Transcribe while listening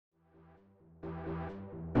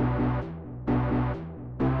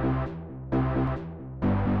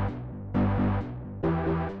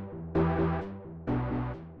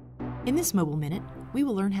In this Mobile Minute, we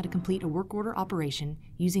will learn how to complete a work order operation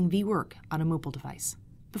using vWork on a mobile device.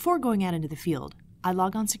 Before going out into the field, I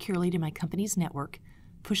log on securely to my company's network,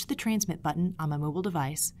 push the transmit button on my mobile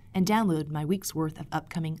device, and download my week's worth of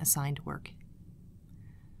upcoming assigned work.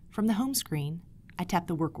 From the home screen, I tap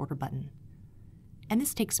the work order button, and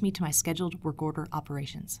this takes me to my scheduled work order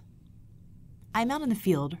operations. I am out in the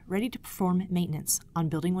field, ready to perform maintenance on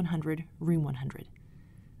Building 100, Room 100.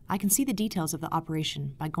 I can see the details of the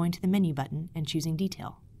operation by going to the menu button and choosing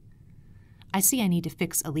Detail. I see I need to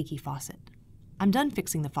fix a leaky faucet. I'm done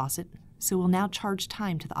fixing the faucet, so we'll now charge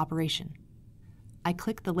time to the operation. I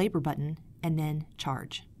click the Labor button and then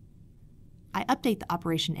Charge. I update the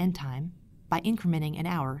operation end time by incrementing an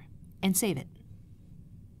hour and save it.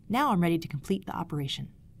 Now I'm ready to complete the operation.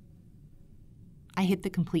 I hit the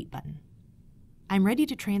Complete button. I'm ready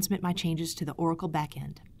to transmit my changes to the Oracle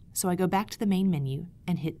backend, so I go back to the main menu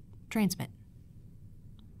and hit Transmit.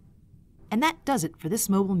 And that does it for this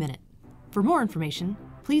Mobile Minute. For more information,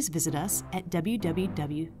 please visit us at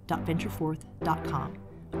www.ventureforth.com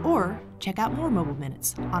or check out more Mobile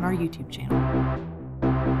Minutes on our YouTube channel.